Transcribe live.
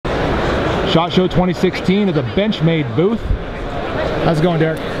SHOT Show 2016 at the Benchmade booth. How's it going,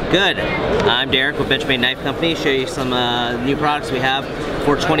 Derek? Good. I'm Derek with Benchmade Knife Company. Show you some new products we have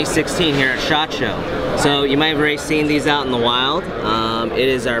for 2016 here at SHOT Show. So you might have already seen these out in the wild. It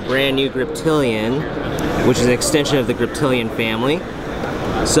is our brand new Griptilian, which is an extension of the Griptilian family.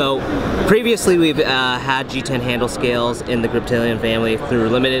 So previously we've had G10 handle scales in the Griptilian family through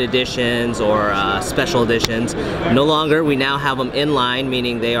limited editions or special editions. No longer. We now have them in line,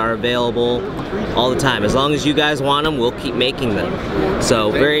 meaning they are available all the time. As long as you guys want them, we'll keep making them. So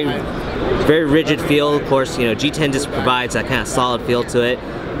very rigid feel. Of course, you know, G10 just provides that kind of solid feel to it.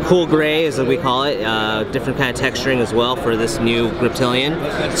 Cool gray is what we call it, different kind of texturing as well for this new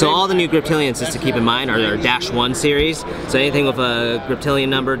Griptilian. So all the new Griptilians, just to keep in mind, are our -1 series. So anything with a Griptilian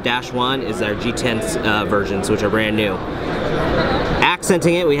number -1 is our G10 versions, which are brand new.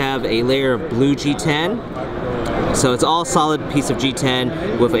 Accenting it, we have a layer of blue G10. So it's all solid piece of G10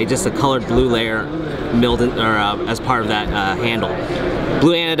 with just a colored blue layer milled in, or as part of that handle.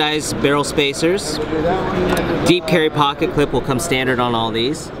 Blue anodized barrel spacers. Deep carry pocket clip will come standard on all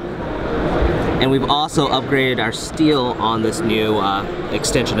these. And we've also upgraded our steel on this new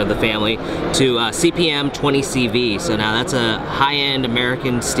extension of the family to CPM 20CV. So now that's a high-end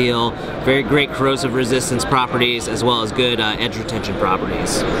American steel, very great corrosive resistance properties as well as good edge retention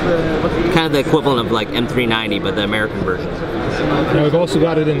properties. Kind of the equivalent of like M390, but the American version. Now we've also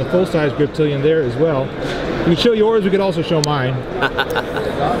got it in the full-size Griptilian there as well. We could show yours, we could also show mine.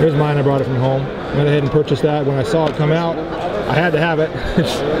 Here's mine, I brought it from home. Went ahead and purchased that. When I saw it come out, I had to have it.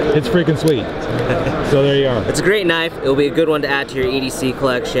 It's freaking sweet. So there you are. It's a great knife. It'll be a good one to add to your EDC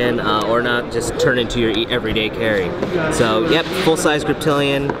collection or not just turn into your everyday carry. So yep, full-size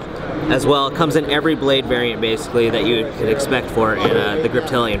Griptilian as well. It comes in every blade variant basically that you could expect for in the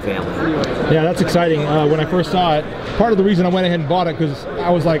Griptilian family. Yeah, that's exciting. When I first saw it, part of the reason I went ahead and bought it because I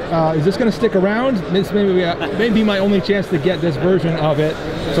was like, is this going to stick around? This may be my only chance to get this version of it.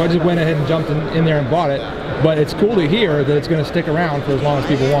 So I just went ahead and jumped in there and bought it. But it's cool to hear that it's going to stick around for as long as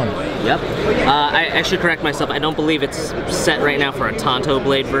people want it. Yep. I should correct myself. I don't believe it's set right now for a Tonto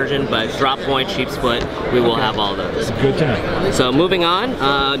blade version, but drop point, sheep's foot, we will have all those. Good to know. So moving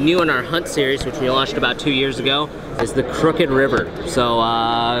on, new in our Hunt series, which we launched about 2 years ago, is the Crooked River. So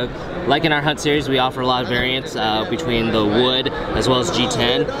like in our Hunt series, we offer a lot of variants between the wood as well as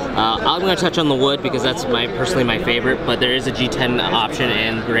G10. I'm going to touch on the wood because that's personally my favorite, but there is a G10 option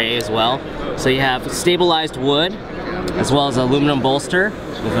in gray as well. So you have stabilized wood as well as aluminum bolster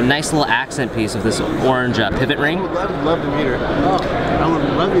with a nice little accent piece of this orange pivot ring. Love to meet her. I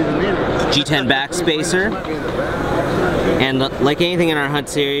would love you to meet her. G10 back spacer. And like anything in our Hunt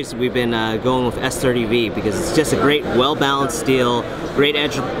series, we've been going with S30V because it's just a great, well-balanced steel, great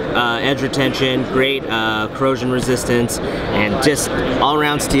edge retention, great corrosion resistance, and just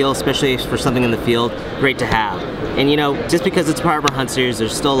all-around steel, especially for something in the field, great to have. And you know, just because it's part of our Hunt series,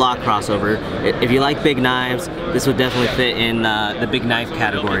 there's still a lot of crossover. If you like big knives, this would definitely fit in the big knife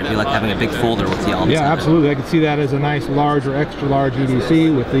category if you like having a big folder with you all the time. Yeah, absolutely. I could see that as a nice large or extra large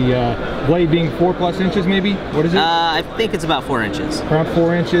EDC with the blade being 4+ inches maybe. What is it? I think it's about 4 inches. Around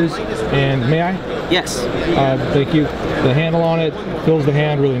 4 inches. And may I? Yes. Thank you. The handle on it fills the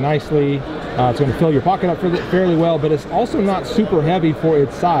hand really nicely. It's going to fill your pocket up fairly well, but it's also not super heavy for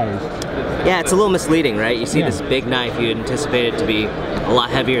its size. Yeah, it's a little misleading, right? You see this big knife, you'd anticipate it to be a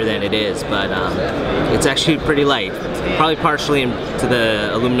lot heavier than it is, but it's actually pretty light. Probably partially to the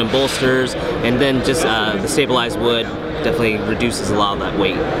aluminum bolsters, and then just the stabilized wood definitely reduces a lot of that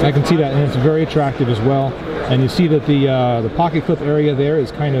weight. I can see that, and it's very attractive as well. And you see that the pocket clip area there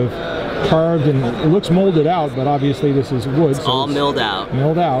is kind of carved, and it looks molded out, but obviously this is wood. It's all milled out.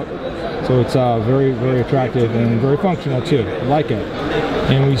 Milled out. So it's very, very attractive and very functional too. I like it.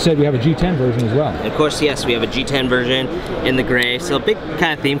 And we said we have a G10 version as well. And of course, yes, we have a G10 version in the gray. So a big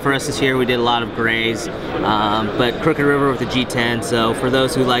kind of theme for us this year, we did a lot of grays, but Crooked River with the G10. So for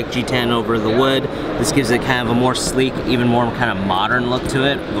those who like G10 over the wood, this gives it kind of a more sleek, even more kind of modern look to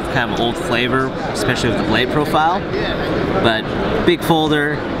it, with kind of old flavor, especially with the blade profile. But big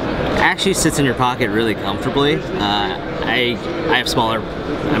folder, actually sits in your pocket really comfortably.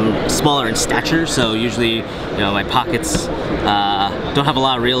 I'm smaller in stature, so usually, you know, my pockets don't have a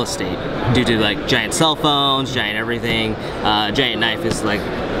lot of real estate due to like giant cell phones, giant everything. Giant knife is like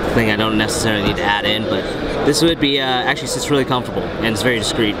the thing I don't necessarily need to add in, but this would be actually sits really comfortable and it's very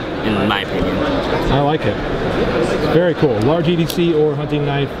discreet in my opinion. I like it. It's very cool. Large EDC or hunting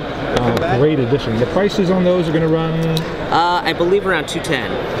knife. Great addition. The prices on those are going to run? I believe around $210.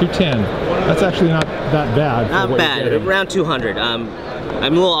 $210. That's actually not that bad. Not bad. Around $200.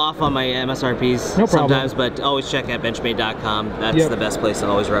 I'm a little off on my MSRPs No problem. sometimes, but always check out benchmade.com. That's the best place to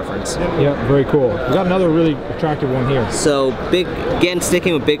always reference. Yeah, very cool. We got another really attractive one here. So again,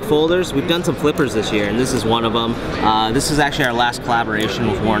 sticking with big folders, we've done some flippers this year, and this is one of them. This is actually our last collaboration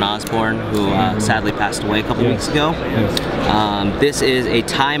with Warren Osborne, who sadly passed away a couple weeks ago. Yes. This is a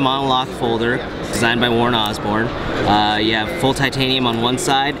tie monolock folder designed by Warren Osborne. You have full titanium on one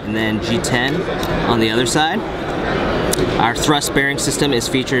side and then G10 on the other side. Our thrust bearing system is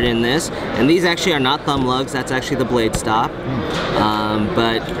featured in this, and these actually are not thumb lugs, that's actually the blade stop.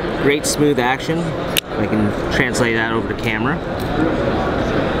 But great smooth action. I can translate that over to camera.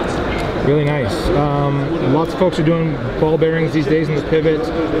 Really nice. Lots of folks are doing ball bearings these days in the pivot.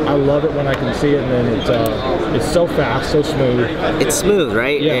 I love it when I can see it, and then it's so fast, so smooth. It's smooth,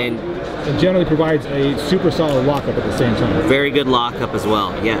 right? Yeah. And it generally provides a super solid lockup at the same time. very good lockup as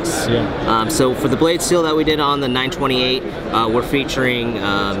well, yes. Yeah. So for the blade steel that we did on the 928, we're featuring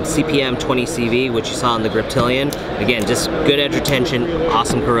CPM 20CV, which you saw on the Griptilian. Again, just good edge retention,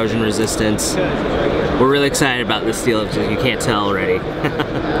 awesome corrosion resistance. We're really excited about this steel, if you can't tell already.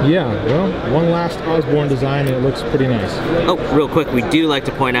 Yeah, well, one last Osborne design, and it looks pretty nice. Oh, real quick, we do like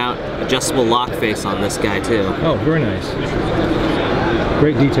to point out adjustable lock face on this guy too. Oh, very nice.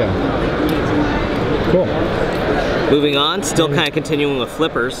 Great detail. Cool. Moving on, still kind of continuing with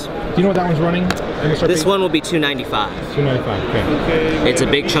flippers. Do you know what that one's running? MSRP? This one will be $295. $295, okay. It's a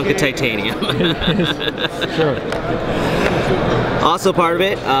big chunk of titanium. Sure. Also part of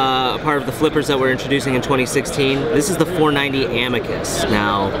it, part of the flippers that we're introducing in 2016, this is the 490 Amicus.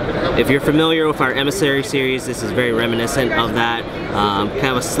 Now, if you're familiar with our Emissary series, this is very reminiscent of that. Kind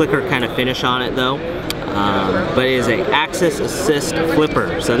of a slicker kind of finish on it though. But it is a axis assist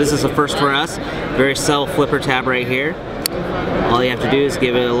flipper. So this is a first for us. Very subtle flipper tab right here. All you have to do is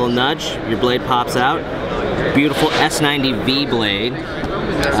give it a little nudge, your blade pops out. Beautiful S90V blade.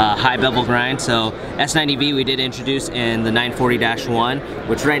 High bevel grind. So S90V we did introduce in the 940-1,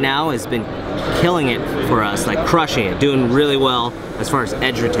 which right now has been killing it for us, like crushing it, doing really well as far as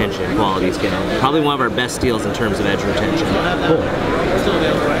edge retention qualities go. Probably one of our best steels in terms of edge retention. Cool.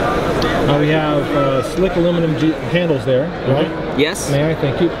 We have slick aluminum handles there, right? Yes. May I?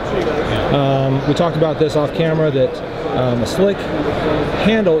 Thank you. We talked about this off camera, that a slick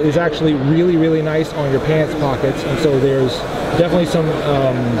handle is actually really, really nice on your pants pockets, and so there's definitely some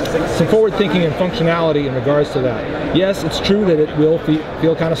forward thinking and functionality in regards to that. Yes, it's true that it will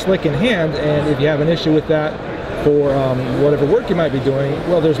feel kind of slick in hand, and if you have an issue with that for whatever work you might be doing,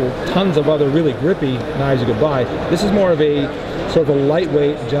 well, there's tons of other really grippy knives you could buy. This is more of a sort of a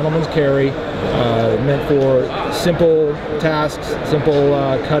lightweight gentleman's carry, meant for simple tasks, simple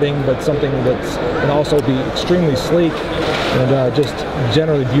cutting, but something that can also be extremely sleek and just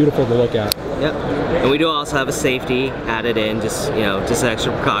generally beautiful to look at. Yep. And we do also have a safety added in, just just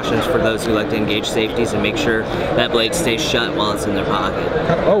extra precautions for those who like to engage safeties and make sure that blade stays shut while it's in their pocket.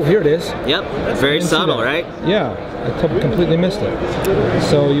 Oh, here it is. Yep. It's very subtle, right? Yeah. I completely missed it.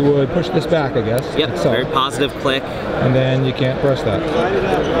 So you would push this back, I guess. Yep. Very positive click. And then you can't press that.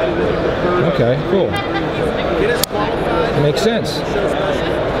 Okay. Cool. Makes sense.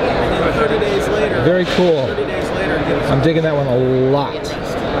 30 days later. Very cool. I'm digging that one a lot.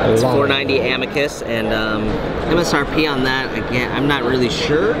 It's 490 Amicus, and MSRP on that, again, I'm not really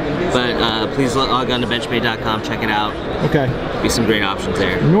sure, but please log on to benchmade.com, check it out. Okay. Be some great options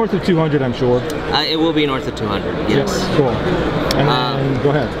there. North of 200, I'm sure. It will be north of 200, yes. Yep. Cool. And then, go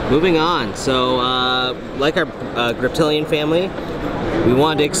ahead. Moving on, so like our Griptilian family, we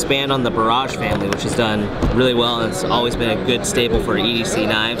wanted to expand on the Barrage family, which has done really well and it's always been a good staple for EDC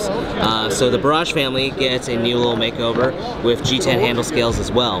knives. So the Barrage family gets a new little makeover with G10 handle scales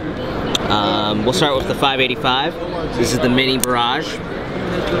as well. We'll start with the 585. This is the mini Barrage.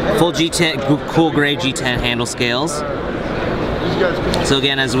 Full G10, cool gray G10 handle scales. So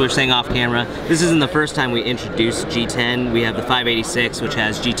again, as we were saying off camera, this isn't the first time we introduced G10. We have the 586, which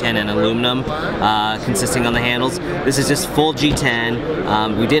has G10 and aluminum consisting on the handles. This is just full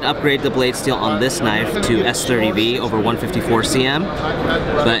G10. We did upgrade the blade steel on this knife to S30V over 154 cm.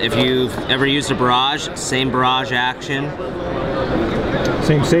 But if you've ever used a Barrage, same Barrage action.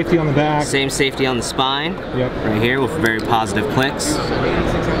 Same safety on the back. Same safety on the spine. Yep. Right here with very positive clicks.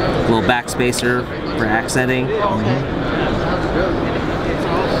 A little back spacer for accenting.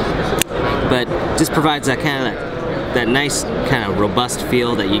 But just provides that kind of that nice kind of robust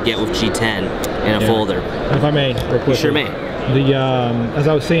feel that you get with G10 in a folder. And if I may, real quickly. You sure may. The as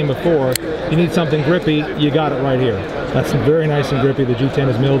I was saying before, you need something grippy, you got it right here. That's very nice and grippy. The G10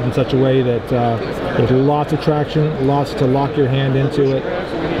 is milled in such a way that there's lots of traction, lots to lock your hand into it.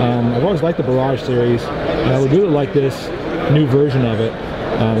 I've always liked the Barrage series, and I would really like this new version of it.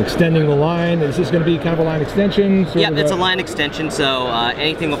 extending the line. Is this going to be kind of a line extension? Yep, it's a line extension, so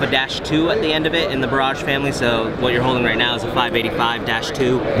anything with a -2 at the end of it in the Barrage family. So what you're holding right now is a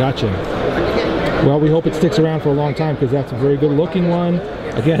 585-2. Gotcha. Well, we hope it sticks around for a long time because that's a very good looking one.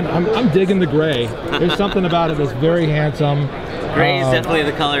 Again, I'm digging the gray. There's something about it that's very handsome. Gray is definitely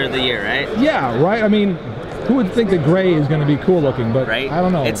the color of the year, right? Yeah, right? I mean, who would think that gray is going to be cool looking, but right? I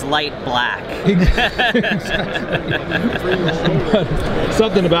don't know. It's light black. But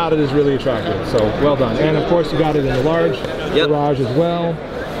something about it is really attractive, so well done. And of course you got it in the large garage as well.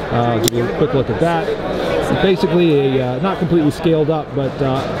 Give you a quick look at that. It's basically a, not completely scaled up, but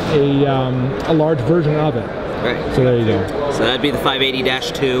a large version of it. Right. So there you go. So that'd be the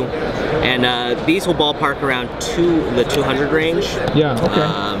 580-2, and these will ballpark around the 200 range. Yeah. Okay.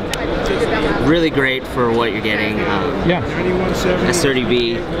 Really great for what you're getting. Yeah.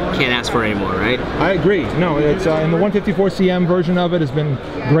 S30V, can't ask for any more, right? I agree. No, it's in the 154cm version of it has been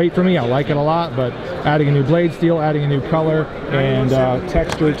great for me. I like it a lot, but adding a new blade steel, adding a new color and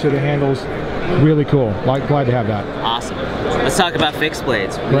texture to the handles, really cool. Glad to have that. Awesome. Let's talk about fixed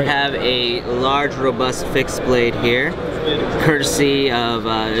blades. We have a large, robust fixed blade here, courtesy of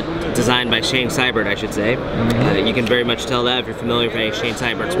designed by Shane Seibert, I should say. You can very much tell that if you're familiar with any Shane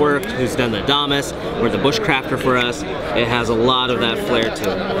Seibert's work, who's done the Adamas or the Bushcrafter for us. It has a lot of that flair to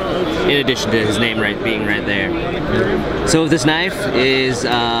it, in addition to his name being right there. So this knife is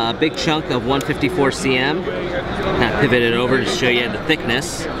a big chunk of 154cm. Kind of pivot it over to show you the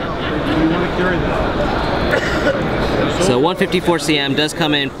thickness. So 154cm does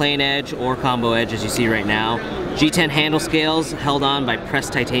come in plain edge or combo edge, as you see right now. G10 handle scales held on by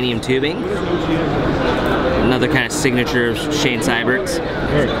pressed titanium tubing. Another kind of signature of Shane Seibert's.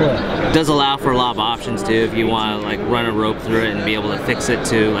 Very cool. It does allow for a lot of options too, if you want to like run a rope through it and be able to fix it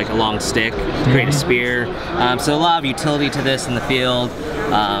to like a long stick, create a spear. So a lot of utility to this in the field,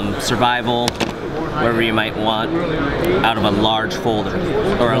 survival, wherever you might want, out of a large folder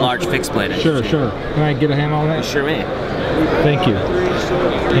or a large fixed blade. Sure. Can I get a hand on that? You sure may. Thank you.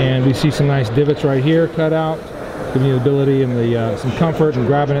 And we see some nice divots right here cut out, giving you the ability and some comfort in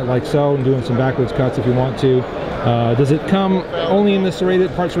grabbing it like so and doing some backwards cuts if you want to. Does it come only in this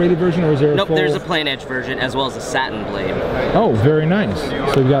parts rated version, or is there a Nope, full... there's a plain edge version as well as a satin blade. Oh, very nice.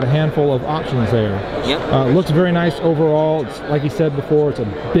 So you've got a handful of options there. Yep. Looks very nice overall. It's, like you said before, it's a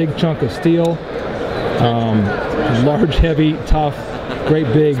big chunk of steel. Large, heavy, tough,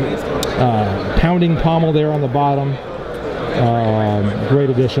 great big pounding pommel there on the bottom. Great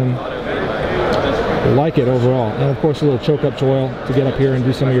addition. Like it overall. And of course a little choke up choil to get up here and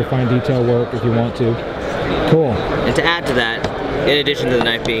do some of your fine detail work if you want to. Cool. And to add to that, in addition to the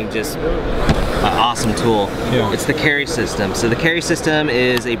knife being just an awesome tool, it's the carry system. So the carry system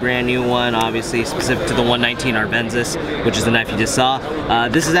is a brand new one, obviously specific to the 119 Arvensis, which is the knife you just saw.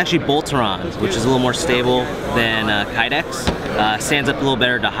 This is actually Bolteron, which is a little more stable than Kydex. Stands up a little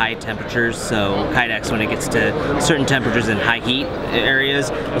better to high temperatures, so Kydex, when it gets to certain temperatures in high heat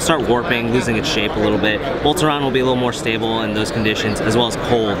areas, will start warping, losing its shape a little bit. Bolteron will be a little more stable in those conditions, as well as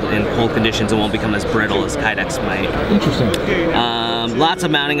cold. In cold conditions, it won't become as brittle as Kydex might. Interesting. Lots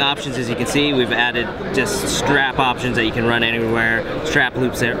of mounting options, as you can see. We've added just strap options that you can run anywhere, strap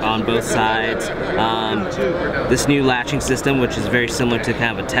loops there on both sides. This new latching system, which is very similar to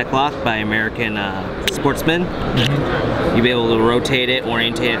kind of a tech lock by American Sportsman. You'll be able to rotate it,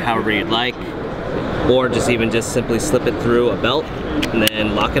 orientate it however you'd like, or just simply slip it through a belt and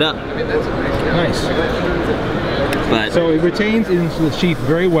then lock it up. Nice. But so it retains into the sheath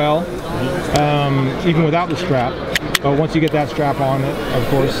very well, even without the strap. But once you get that strap on it, of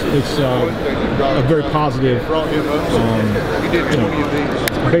course, it's a very positive,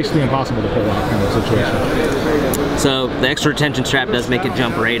 basically impossible to pull out kind of situation. So the extra retention strap does make it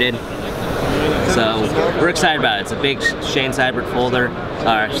jump rated. So we're excited about it. It's a big Shane Seibert folder,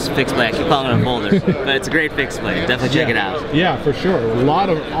 or fixed blade. I keep calling it a folder, but it's a great fixed blade. Definitely check it out. Yeah, for sure. A lot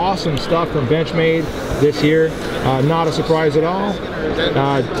of awesome stuff from Benchmade this year. Not a surprise at all.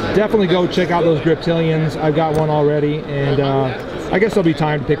 Definitely go check out those Griptilians. I've got one already, and I guess there'll be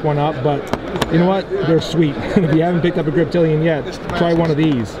time to pick one up, but you know what? They're sweet. If you haven't picked up a Griptilian yet, try one of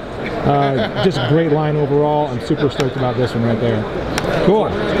these. Just a great line overall. I'm super stoked about this one right there. Cool.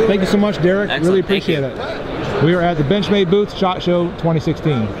 Thank you so much, Derek. Excellent. Really appreciate it. We are at the Benchmade booth, SHOT Show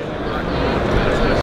 2016.